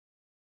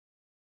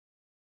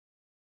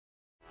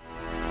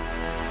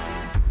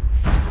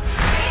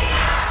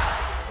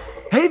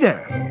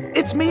there!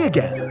 It's me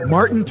again,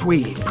 Martin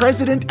Tweed,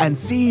 President and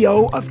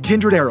CEO of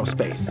Kindred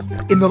Aerospace.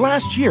 In the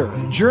last year,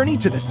 Journey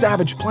to the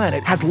Savage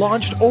Planet has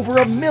launched over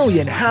 1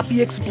 million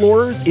happy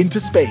explorers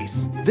into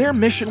space. Their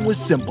mission was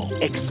simple: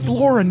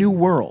 explore a new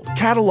world,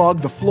 catalog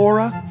the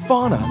flora,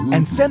 fauna,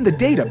 and send the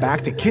data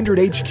back to Kindred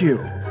HQ.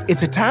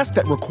 It's a task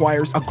that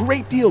requires a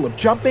great deal of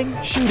jumping,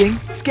 shooting,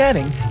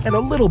 scanning, and a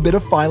little bit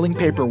of filing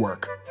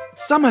paperwork.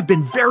 Some have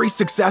been very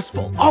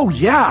successful. Oh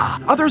yeah!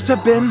 Others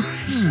have been,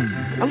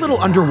 a little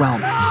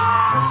underwhelming.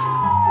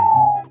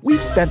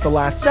 We've spent the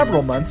last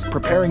several months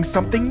preparing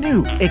something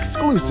new,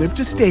 exclusive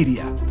to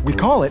Stadia. We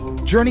call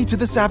it Journey to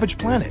the Savage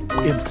Planet,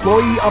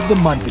 Employee of the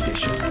Month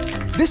Edition.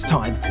 This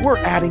time, we're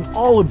adding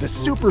all of the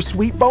super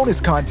sweet bonus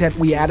content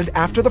we added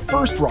after the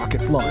first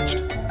rockets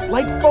launched,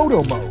 like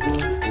photo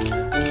mode.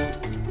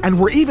 And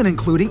we're even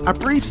including a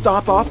brief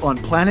stop-off on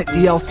Planet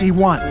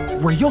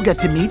DLC-1, where you'll get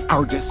to meet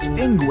our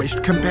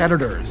distinguished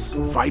competitors,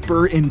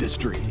 Viper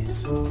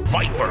Industries.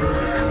 Viper!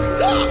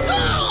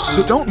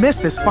 So don't miss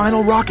this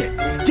final rocket.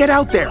 Get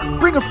out there,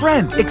 bring a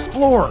friend,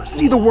 explore,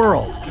 see the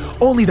world.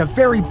 Only the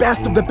very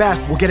best of the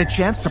best will get a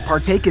chance to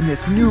partake in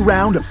this new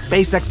round of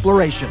space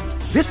exploration.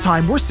 This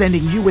time we're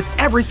sending you with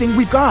everything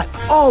we've got.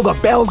 All the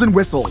bells and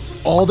whistles,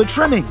 all the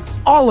trimmings,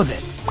 all of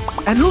it.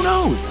 And who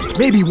knows,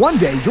 maybe one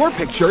day your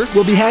picture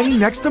will be hanging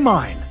next to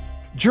mine.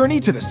 Journey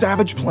to the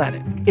Savage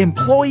Planet,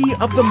 Employee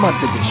of the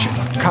Month Edition,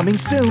 coming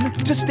soon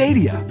to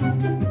Stadia.